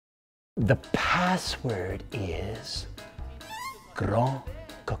The password is Grand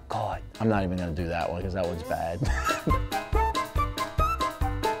Cocotte. I'm not even gonna do that one because that one's bad.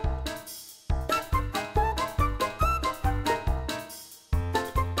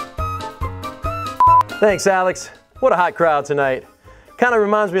 Thanks, Alex. What a hot crowd tonight. Kind of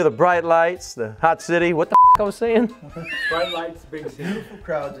reminds me of the bright lights, the hot city. What the f I was saying? Bright lights, big city. Beautiful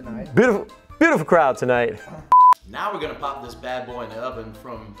crowd tonight. Beautiful crowd tonight. Now we're gonna pop this bad boy in the oven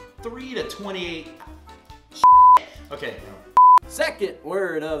from 3 to 28. Okay. Second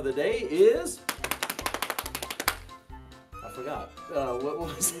word of the day is, I forgot. What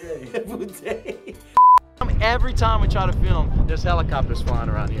was it? Boudet. Every time we try to film, there's helicopters flying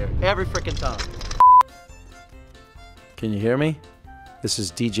around here. Every freaking time. Can you hear me? This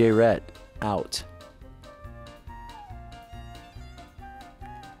is DJ Rhett, out.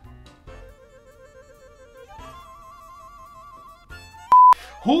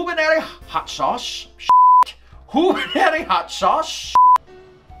 Who been at a hot sauce? Who been at a hot sauce?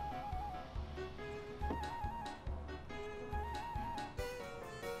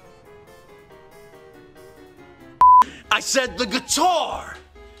 I said the guitar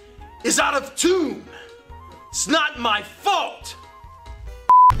is out of tune. It's not my fault.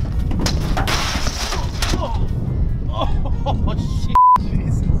 Oh shit.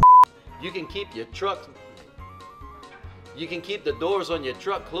 Jesus. You can keep your truck. You can keep the doors on your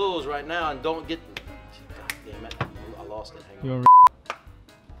truck closed right now and don't get. God damn it. I lost it. Hang on.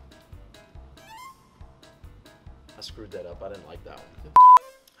 I screwed that up. I didn't like that one.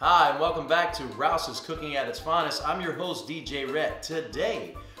 Hi, and welcome back to Rouse's Cooking at its Finest. I'm your host, DJ Rhett.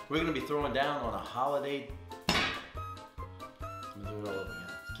 Today, we're going to be throwing down on a holiday. I'm going to do it all over again.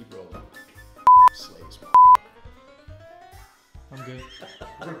 Keep rolling. Slaves. I'm good.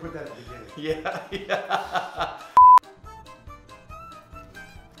 I'm gonna put that at the beginning. Yeah.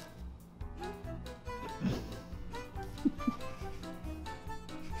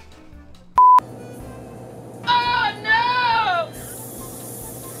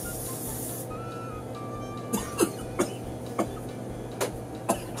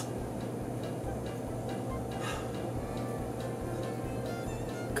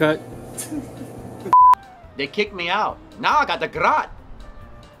 Cut. They kicked me out. Now I got the grat.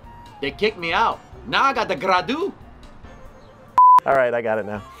 They kicked me out. Now I got the gradu. All right, I got it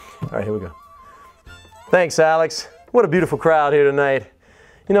now. All right, here we go. Thanks, Alex. What a beautiful crowd here tonight.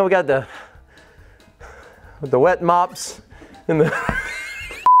 You know, we got the wet mops and the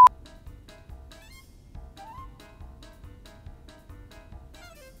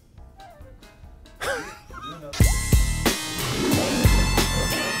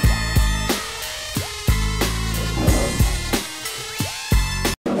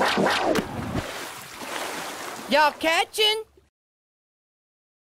Y'all catching?